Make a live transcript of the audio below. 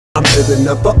I'm building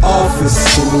up an office.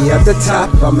 See me at the top,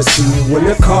 I'ma see you in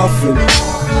the coffin.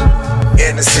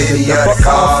 In the city of the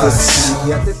cars.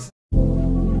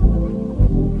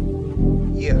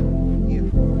 Yeah.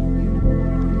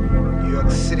 New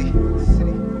York City.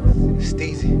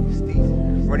 Steezy.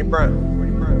 Ronnie Brown.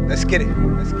 Let's get it.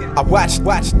 I watch.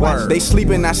 They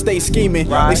sleeping, I stay scheming.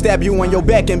 They stab you on your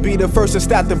back and be the first to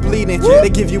stop the bleeding. They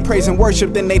give you praise and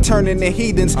worship, then they turn into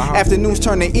heathens. Afternoons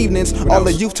turn to evenings, all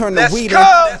the youth turn to weeding.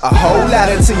 A whole lot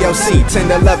of TLC,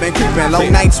 tender loving, creeping.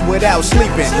 Long nights without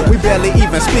sleeping. We barely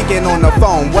even speaking on the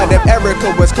phone. What if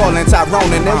Erica was calling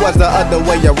Tyrone and it was the other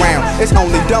way around? It's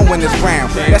only done when it's brown.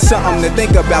 That's something to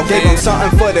think about. Gave them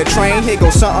something for the train, here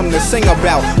goes something to sing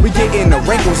about. We getting the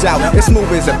wrinkles out, it's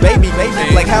smooth as a baby.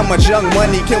 Like how much young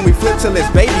money can we flip till it's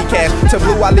baby cash? To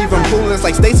blue I leave them clueless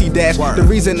like Stacey Dash. The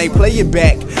reason they play it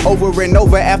back over and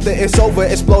over after it's over,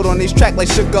 explode on these tracks like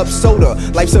shook up soda.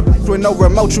 Life's a bitch with no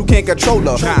remote, you can't control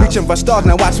her. Reaching for stars,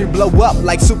 now watch me blow up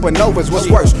like supernovas. What's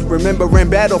worse, remembering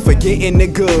battle, forgetting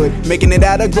it good, making it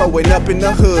out of growing up in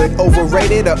the hood.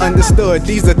 Overrated or understood,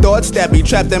 these are thoughts that be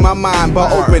trapped in my mind,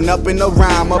 but open up in a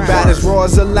rhyme about as raw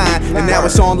as a line. And now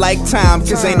it's on like time,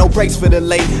 cause ain't no breaks for the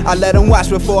late. I let them watch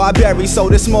before I bury, so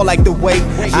this more like the wait.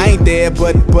 I ain't there,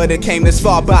 but it came this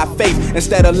far by faith.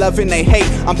 Instead of loving, they hate.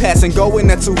 I'm passing going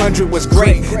at 200 was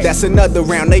great. That's another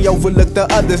round. They overlook the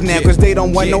others now, cause they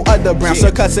don't want no other brown.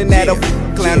 So cussing at a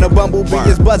clown, the bumblebee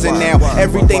is buzzing now.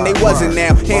 Everything they wasn't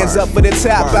now. Hands up for the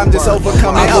top, I'm just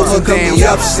overcoming ups and downs. The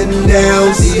ups and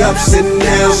downs, the ups and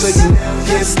downs. So you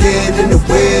can't stand in the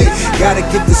way. Gotta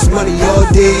get this money all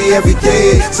day, every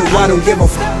day. So I don't give a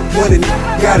f what a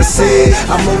gotta say.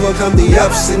 I'm overcome the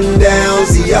ups and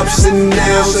downs, the ups and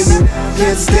downs. So you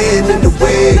can't stand in the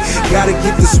way. Gotta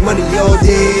get this money all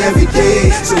day, every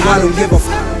day. So I don't give a f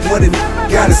what a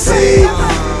gotta say.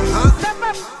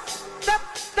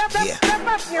 Yeah.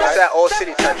 That's that old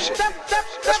city type shit.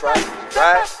 That's right.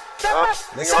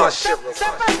 Nigga, my shit real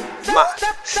quick. My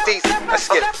Steezy. Let's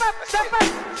get it.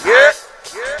 Yeah.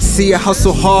 See, I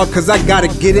hustle hard cause I gotta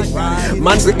get it.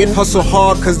 My niggas hustle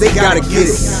hard cause they gotta get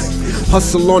it.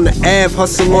 Hustle on the Ave,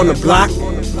 hustle on the block.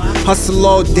 Hustle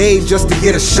all day just to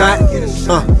get a shot.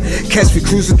 Catch me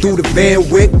cruising through the Van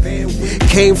Wyck.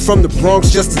 Came from the Bronx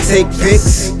just to take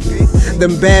pics.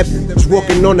 Them bad bitches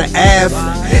walking on the Ave.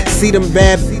 See them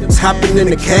bad bitches hopping in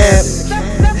the cab.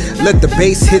 Let the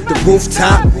bass hit the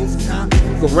rooftop.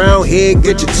 Go around here,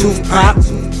 get your tooth popped.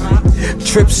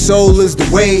 Trip soul is the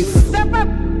wave.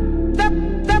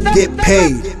 Get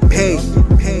paid.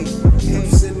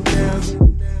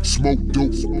 Smoke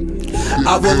dope.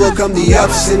 I've overcome the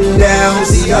ups and downs,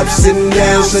 the ups and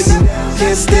downs. So you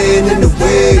can't stand in the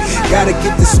way. Gotta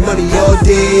get this money all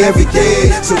day, every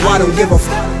day. So I don't give a f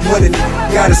what a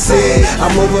gotta say.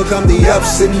 I'm overcome the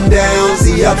ups and downs,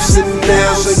 the ups and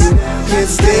downs. So you can't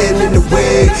stand in the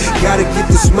way. Gotta get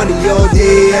this money all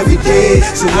day, every day.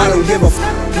 So I don't give a f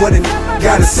what a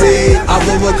gotta say. I've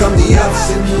overcome the ups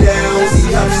and downs.